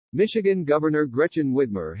Michigan Governor Gretchen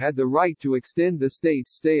Whitmer had the right to extend the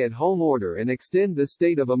state's stay-at-home order and extend the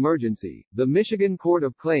state of emergency, the Michigan Court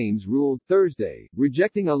of Claims ruled Thursday,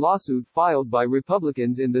 rejecting a lawsuit filed by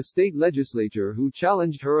Republicans in the state legislature who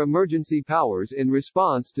challenged her emergency powers in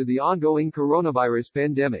response to the ongoing coronavirus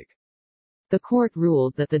pandemic. The court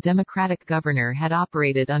ruled that the Democratic governor had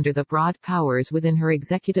operated under the broad powers within her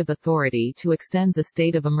executive authority to extend the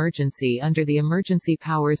state of emergency under the Emergency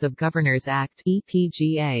Powers of Governors Act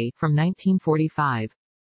 (EPGA) from 1945.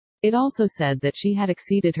 It also said that she had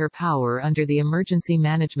exceeded her power under the Emergency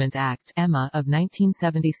Management Act (EMA) of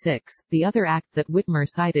 1976, the other act that Whitmer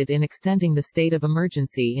cited in extending the state of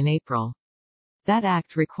emergency in April. That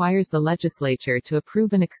act requires the legislature to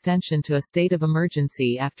approve an extension to a state of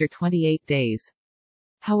emergency after 28 days.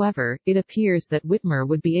 However, it appears that Whitmer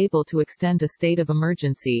would be able to extend a state of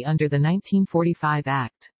emergency under the 1945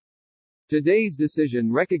 Act. Today's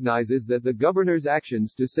decision recognizes that the governor's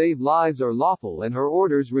actions to save lives are lawful and her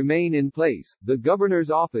orders remain in place, the governor's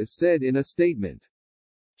office said in a statement.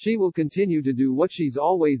 She will continue to do what she's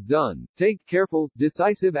always done, take careful,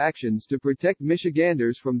 decisive actions to protect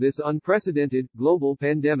Michiganders from this unprecedented, global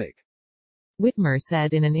pandemic. Whitmer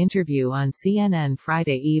said in an interview on CNN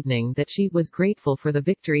Friday evening that she was grateful for the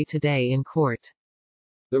victory today in court.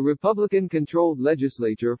 The Republican-controlled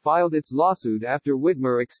legislature filed its lawsuit after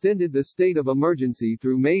Whitmer extended the state of emergency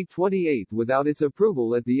through May 28 without its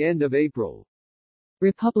approval at the end of April.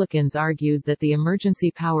 Republicans argued that the Emergency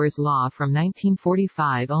Powers Law from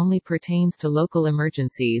 1945 only pertains to local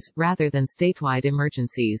emergencies, rather than statewide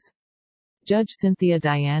emergencies. Judge Cynthia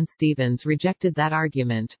Diane Stevens rejected that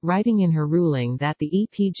argument, writing in her ruling that the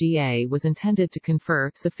EPGA was intended to confer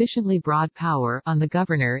sufficiently broad power on the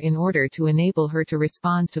governor in order to enable her to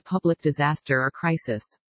respond to public disaster or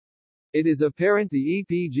crisis. It is apparent the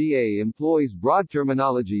EPGA employs broad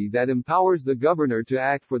terminology that empowers the governor to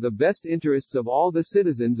act for the best interests of all the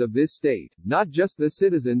citizens of this state, not just the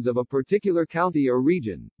citizens of a particular county or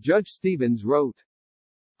region, Judge Stevens wrote.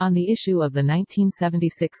 On the issue of the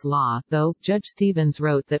 1976 law, though, Judge Stevens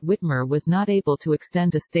wrote that Whitmer was not able to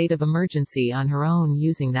extend a state of emergency on her own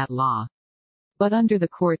using that law. But under the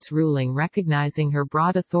court's ruling recognizing her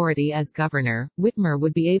broad authority as governor, Whitmer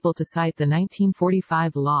would be able to cite the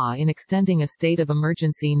 1945 law in extending a state of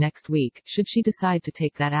emergency next week, should she decide to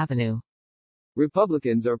take that avenue.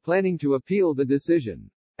 Republicans are planning to appeal the decision.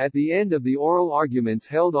 At the end of the oral arguments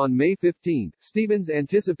held on May 15, Stevens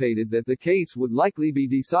anticipated that the case would likely be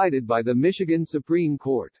decided by the Michigan Supreme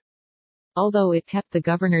Court. Although it kept the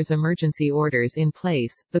governor's emergency orders in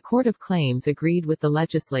place, the Court of Claims agreed with the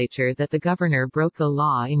legislature that the governor broke the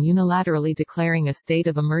law in unilaterally declaring a state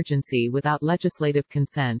of emergency without legislative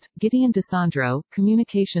consent. Gideon DeSandro,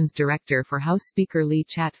 communications director for House Speaker Lee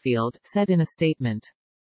Chatfield, said in a statement.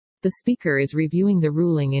 The Speaker is reviewing the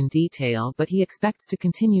ruling in detail, but he expects to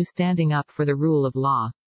continue standing up for the rule of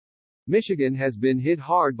law. Michigan has been hit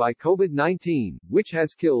hard by COVID-19, which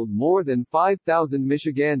has killed more than 5,000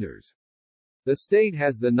 Michiganders. The state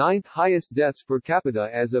has the 9th highest deaths per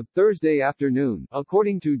capita as of Thursday afternoon,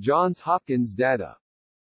 according to Johns Hopkins data.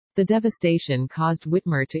 The devastation caused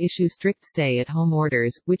Whitmer to issue strict stay-at-home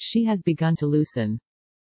orders, which she has begun to loosen.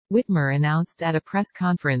 Whitmer announced at a press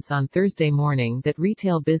conference on Thursday morning that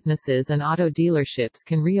retail businesses and auto dealerships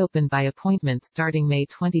can reopen by appointment starting May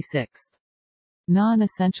 26.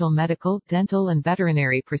 Non-essential medical, dental and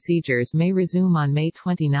veterinary procedures may resume on May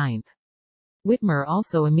 29. Whitmer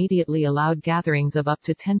also immediately allowed gatherings of up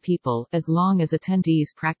to 10 people, as long as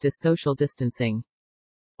attendees practice social distancing.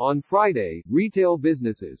 On Friday, retail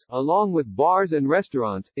businesses, along with bars and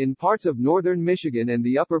restaurants, in parts of northern Michigan and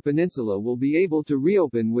the Upper Peninsula will be able to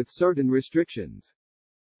reopen with certain restrictions.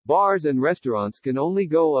 Bars and restaurants can only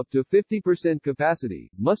go up to 50%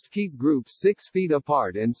 capacity, must keep groups 6 feet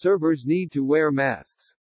apart and servers need to wear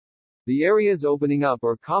masks. The areas opening up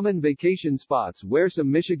are common vacation spots where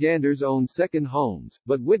some Michiganders own second homes,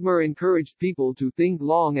 but Whitmer encouraged people to think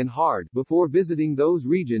long and hard before visiting those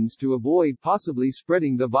regions to avoid possibly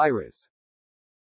spreading the virus.